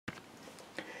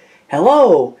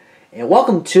Hello, and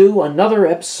welcome to another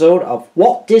episode of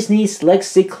Walt Disney's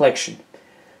Legacy Collection.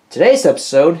 Today's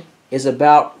episode is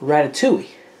about Ratatouille,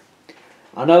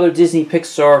 another Disney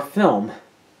Pixar film.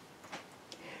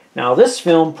 Now, this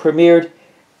film premiered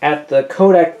at the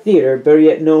Kodak Theater, better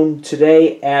yet known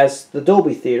today as the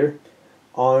Dolby Theater,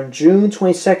 on June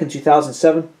 22,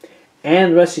 2007,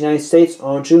 and the rest of the United States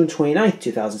on June 29,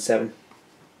 2007.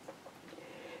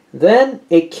 Then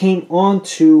it came on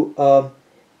to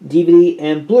DVD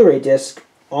and Blu-ray disc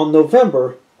on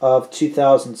November of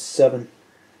 2007.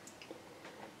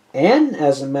 And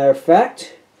as a matter of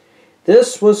fact,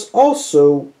 this was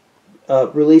also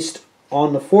released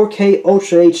on the 4K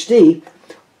Ultra HD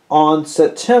on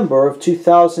September of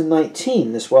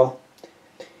 2019 as well.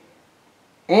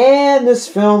 And this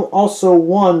film also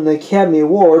won the Academy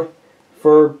Award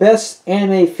for Best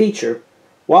Animated Feature,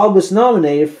 while it was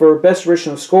nominated for Best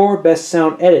Original Score, Best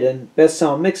Sound Editing, Best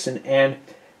Sound Mixing, and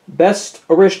Best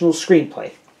Original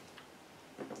Screenplay.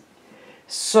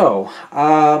 So,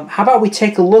 how about we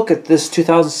take a look at this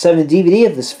 2007 DVD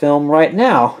of this film right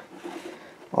now?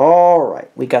 Alright,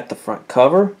 we got the front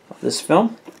cover of this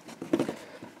film.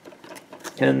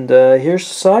 And here's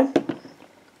the side.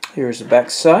 Here's the back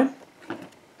side.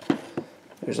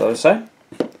 There's the other side.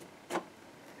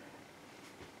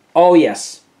 Oh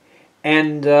yes.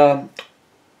 And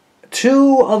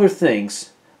two other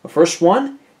things. The first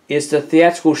one is the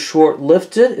theatrical short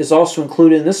Lifted is also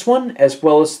included in this one, as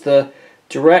well as the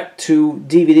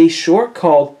direct-to-DVD short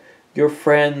called Your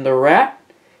Friend the Rat,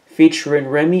 featuring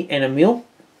Remy and Emile.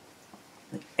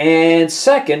 And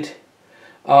second,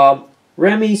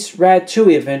 Remy's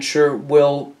Ratatouille adventure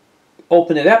will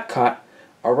open at Epcot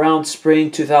around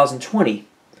spring 2020.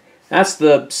 That's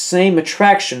the same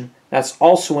attraction that's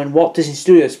also in Walt Disney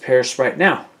Studios Paris right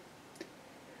now.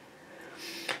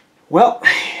 Well,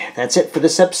 that's it for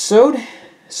this episode.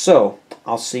 So,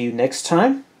 I'll see you next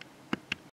time.